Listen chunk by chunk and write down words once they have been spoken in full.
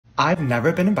I've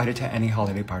never been invited to any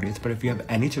holiday parties, but if you have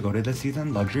any to go to this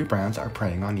season, luxury brands are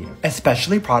preying on you.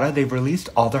 Especially Prada, they've released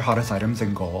all their hottest items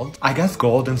in gold. I guess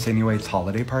gold insinuates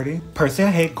holiday party. Personally,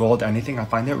 I hate gold anything. I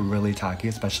find it really tacky,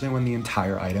 especially when the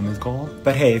entire item is gold.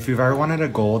 But hey, if you've ever wanted a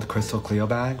gold Crystal Cleo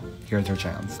bag, here's your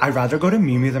chance. I'd rather go to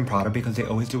Miu Miu than Prada because they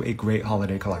always do a great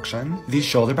holiday collection. These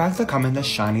shoulder bags that come in the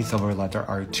shiny silver leather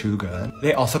are too good.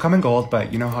 They also come in gold,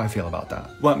 but you know how I feel about that.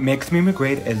 What makes Miu Miu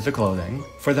great is the clothing.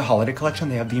 For the holiday collection,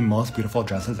 they have the most beautiful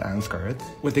dresses and skirts,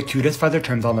 with the cutest feather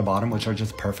trims on the bottom, which are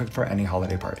just perfect for any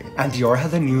holiday party. And Dior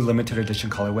has a new limited edition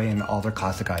colorway in all their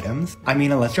classic items. I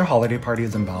mean, unless your holiday party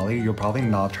is in Bali, you're probably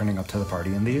not turning up to the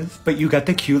party in these, but you get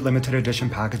the cute limited edition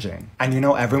packaging. And you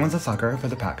know everyone's a sucker for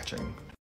the packaging.